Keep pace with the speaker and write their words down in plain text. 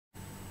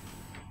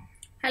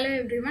Hello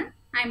everyone,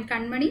 I am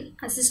Kanmani,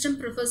 Assistant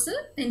Professor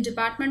in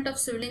Department of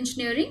Civil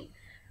Engineering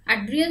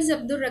at Riaz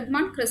Abdur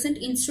Rahman Crescent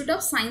Institute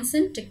of Science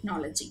and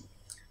Technology.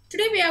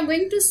 Today we are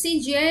going to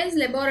see GIS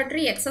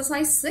Laboratory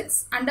Exercise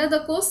 6 under the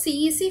course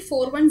CEC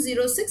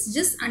 4106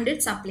 Gis and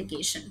its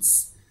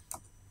applications.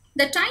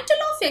 The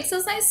title of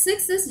Exercise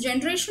 6 is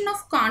Generation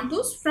of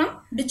Contours from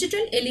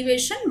Digital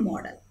Elevation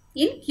Model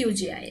in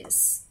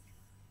QGIS.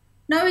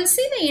 Now we'll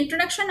see the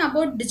introduction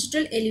about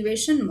digital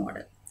elevation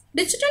model.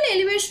 Digital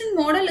elevation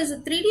model is a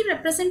 3D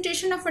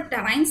representation of a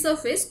terrain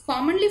surface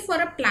commonly for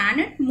a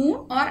planet,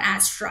 moon or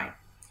asteroid.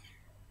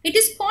 It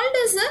is called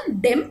as a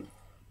DEM.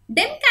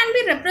 DEM can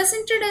be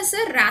represented as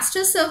a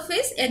raster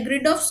surface, a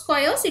grid of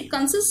squares. It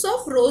consists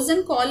of rows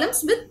and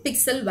columns with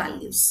pixel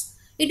values.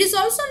 It is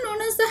also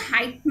known as the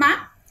height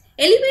map.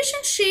 Elevation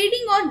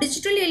shading or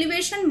digital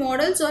elevation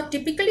models are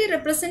typically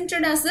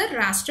represented as a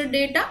raster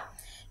data.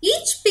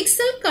 Each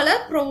pixel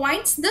color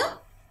provides the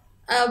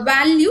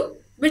value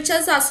which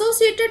is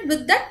associated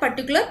with that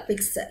particular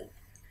pixel.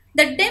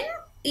 The DEM,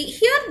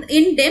 here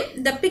in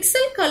DEM, the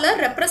pixel color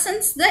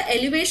represents the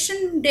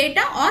elevation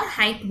data or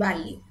height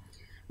value.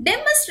 DEM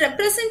is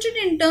represented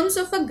in terms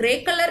of a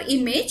gray color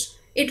image.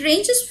 It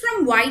ranges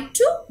from white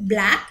to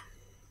black.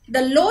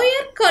 The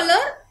lower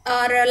color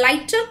or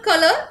lighter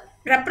color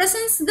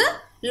represents the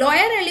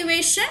lower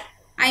elevation.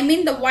 I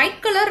mean the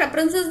white color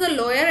represents the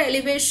lower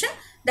elevation.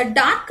 The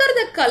darker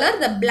the color,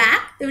 the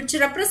black, which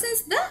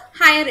represents the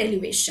higher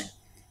elevation.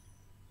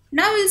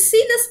 Now we'll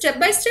see the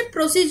step-by-step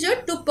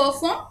procedure to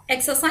perform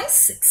exercise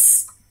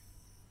 6.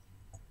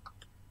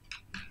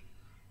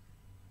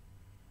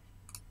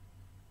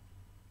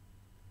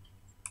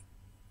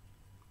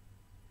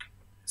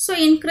 So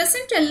in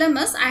Crescent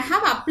LMS, I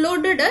have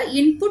uploaded an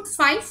input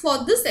file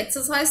for this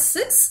exercise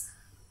 6.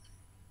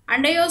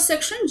 Under your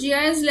section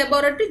GIS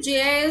Laboratory,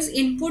 GIS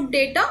Input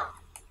Data.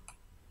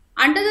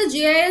 Under the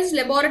GIS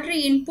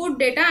Laboratory Input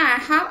Data, I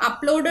have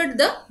uploaded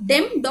the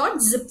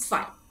dem.zip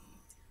file.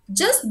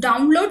 Just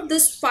download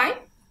this file,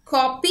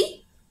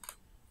 copy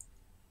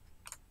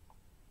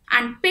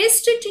and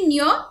paste it in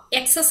your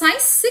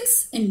exercise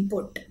 6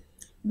 input.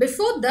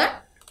 Before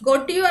that,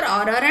 go to your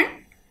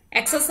RRN,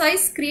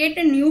 exercise, create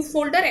a new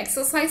folder,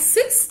 exercise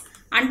 6.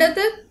 Under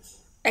the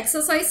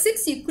exercise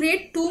 6, you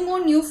create two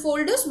more new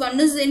folders. One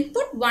is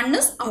input, one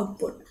is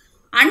output.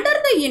 Under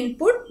the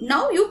input,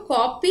 now you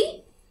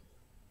copy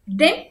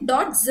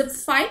dem.zip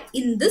file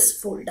in this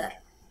folder.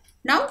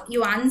 Now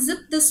you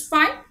unzip this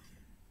file.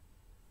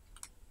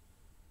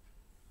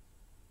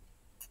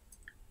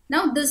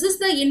 Now this is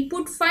the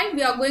input file.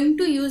 We are going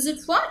to use it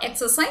for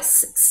exercise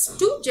 6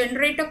 to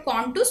generate a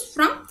contours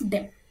from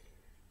DEM.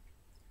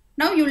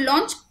 Now you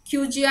launch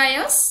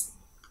QGIS.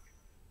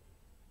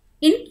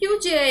 In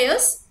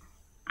QGIS,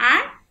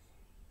 add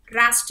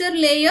raster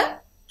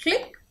layer,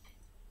 click.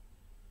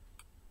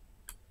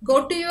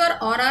 Go to your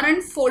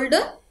RRN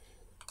folder.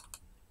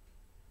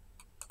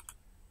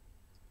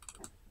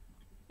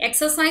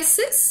 Exercise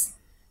 6,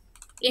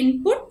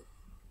 input,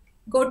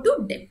 go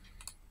to DEM.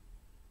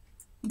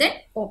 Then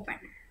open.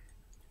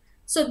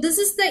 So this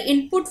is the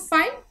input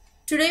file.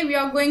 Today we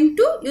are going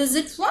to use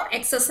it for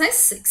exercise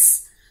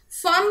 6.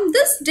 From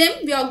this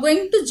DEM we are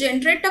going to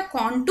generate a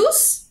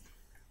contours,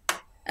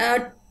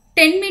 10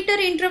 meter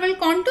interval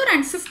contour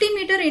and 50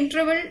 meter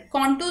interval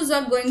contours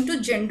are going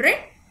to generate.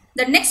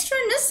 The next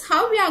one is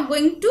how we are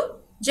going to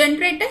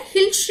generate a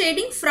hill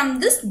shading from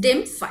this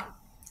DEM file.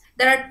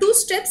 There are two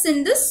steps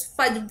in this.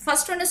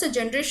 First one is a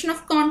generation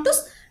of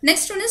contours.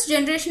 Next one is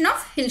generation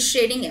of hill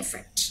shading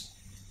effect.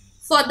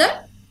 For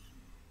that,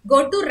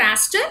 go to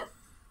raster,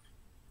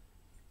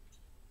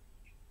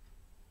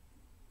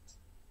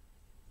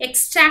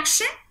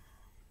 extraction,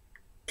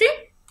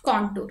 click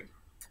contour.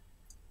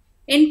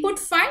 Input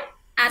file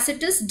as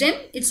it is DEM,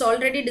 it's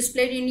already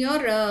displayed in your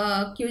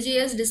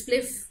QGIS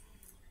display.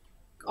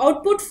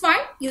 Output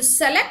file, you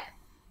select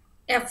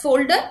a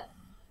folder.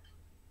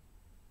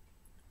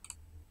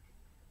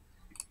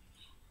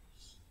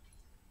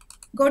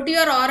 Go to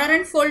your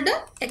RRN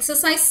folder,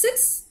 exercise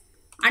 6.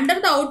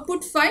 Under the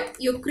output file,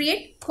 you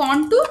create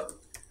contour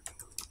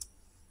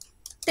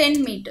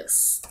 10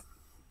 meters.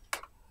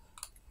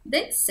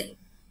 Then save.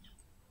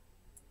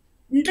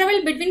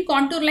 Interval between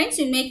contour lines,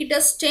 you make it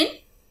as 10.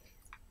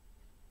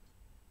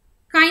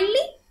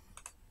 Kindly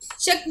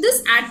check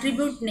this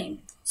attribute name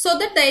so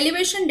that the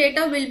elevation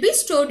data will be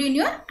stored in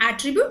your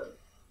attribute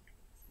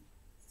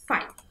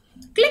file.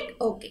 Click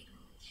OK.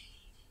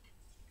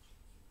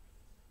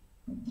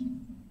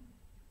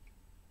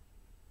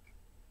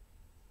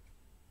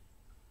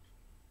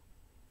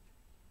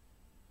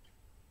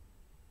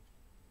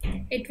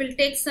 It will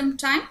take some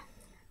time.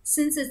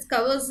 Since it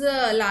covers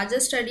a larger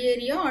study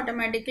area,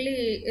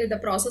 automatically the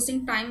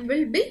processing time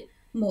will be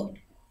more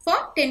for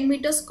 10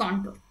 meters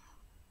contour.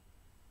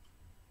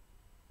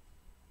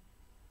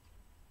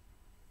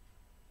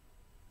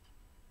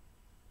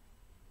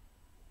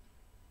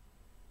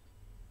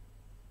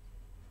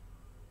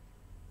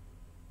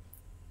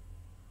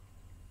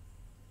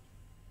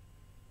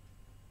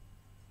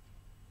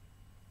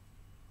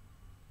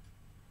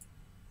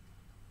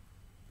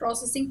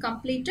 Processing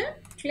completed.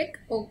 Click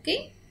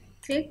OK.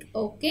 Click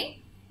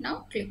OK.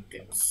 Now click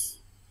close.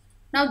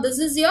 Now this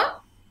is your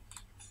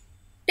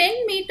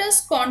 10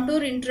 meters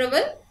contour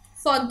interval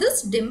for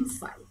this dim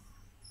file.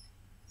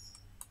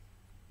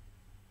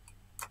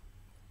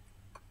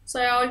 So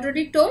I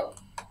already told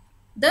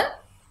the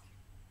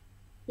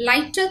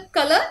lighter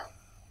color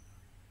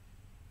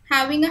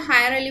having a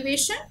higher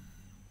elevation,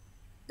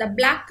 the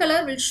black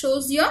color will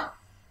shows your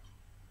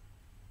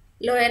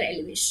lower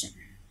elevation.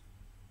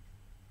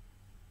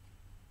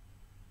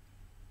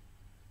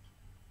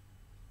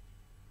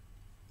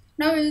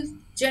 Now we will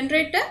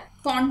generate a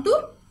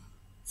contour,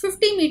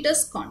 50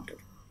 meters contour.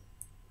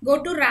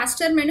 Go to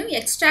raster menu,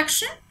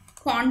 extraction,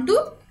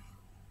 contour.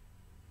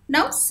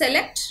 Now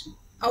select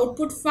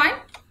output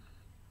file,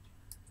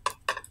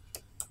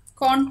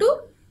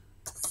 contour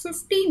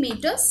 50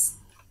 meters,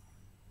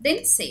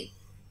 then save.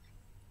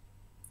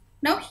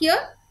 Now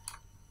here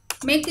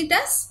make it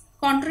as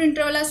contour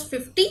interval as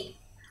 50,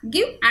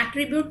 give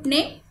attribute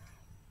name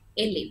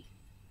LA.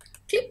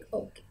 Click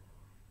OK.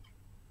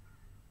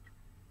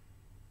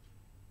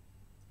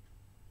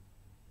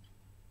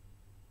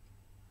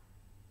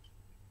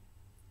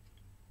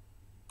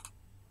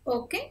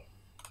 OK,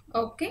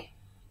 OK,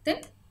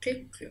 then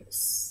click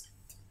close.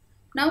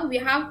 Now we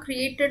have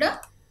created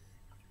a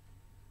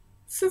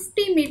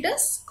 50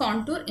 meters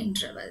contour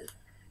interval.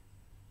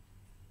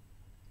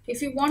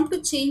 If you want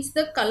to change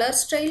the color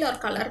style or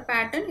color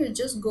pattern, you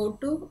just go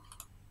to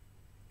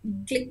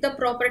click the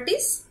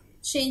properties,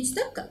 change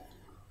the color.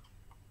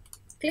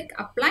 Click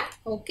apply,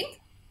 OK.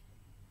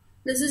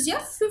 This is your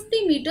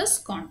 50 meters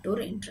contour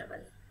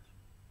interval.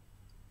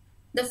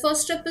 The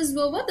first step is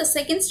over. The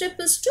second step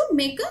is to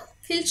make a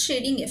fill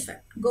shading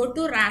effect. Go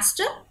to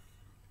raster,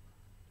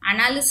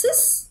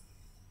 analysis,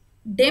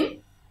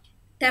 dim,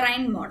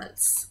 terrain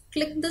models.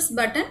 Click this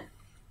button,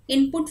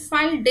 input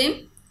file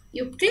dim.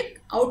 You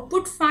click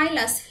output file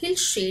as hill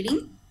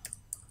shading.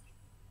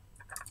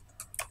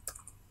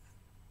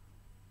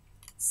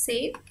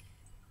 Save.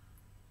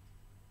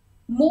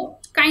 Mode,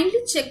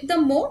 kindly check the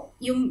mode.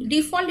 You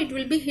default it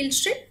will be hill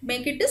shade.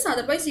 Make it as,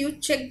 otherwise you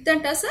check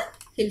that as a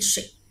hill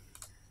shade.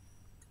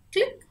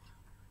 Click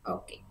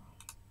OK.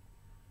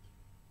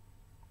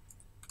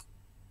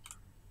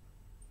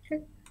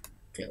 Click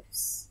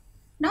close.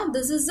 Now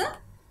this is a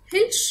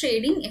hill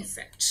shading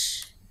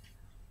effect.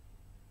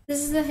 This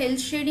is the hill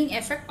shading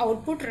effect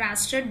output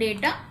raster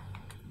data.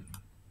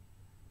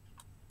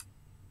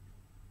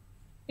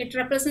 It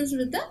represents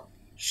with the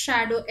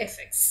shadow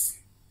effects.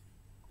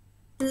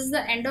 This is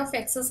the end of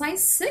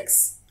exercise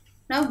 6.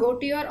 Now go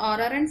to your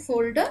RRN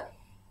folder,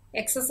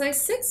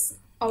 exercise 6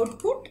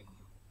 output.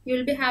 You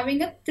will be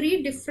having a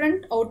 3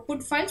 different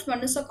output files.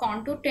 One is a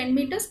contour 10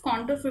 meters,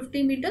 contour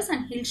 50 meters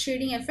and hill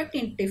shading effect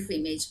in TIFF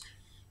image.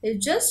 You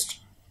just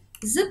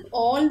zip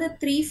all the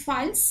 3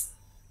 files.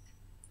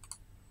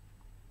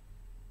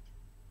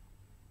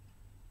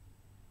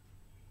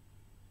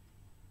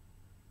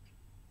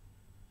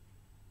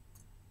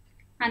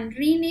 And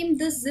rename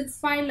this zip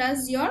file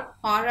as your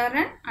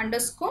RRN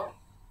underscore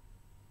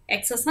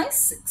exercise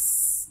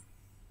 6.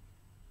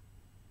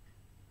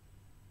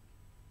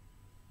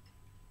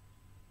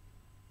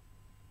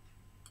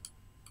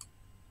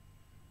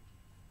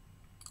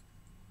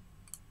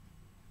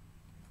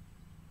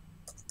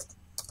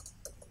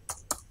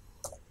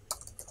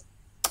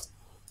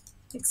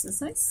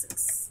 Exercise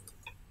 6.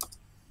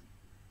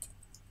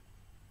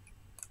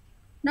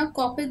 Now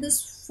copy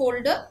this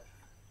folder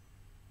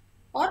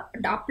or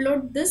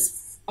upload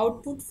this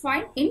output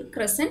file in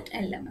Crescent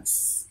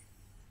LMS.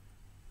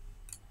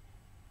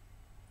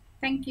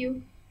 Thank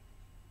you.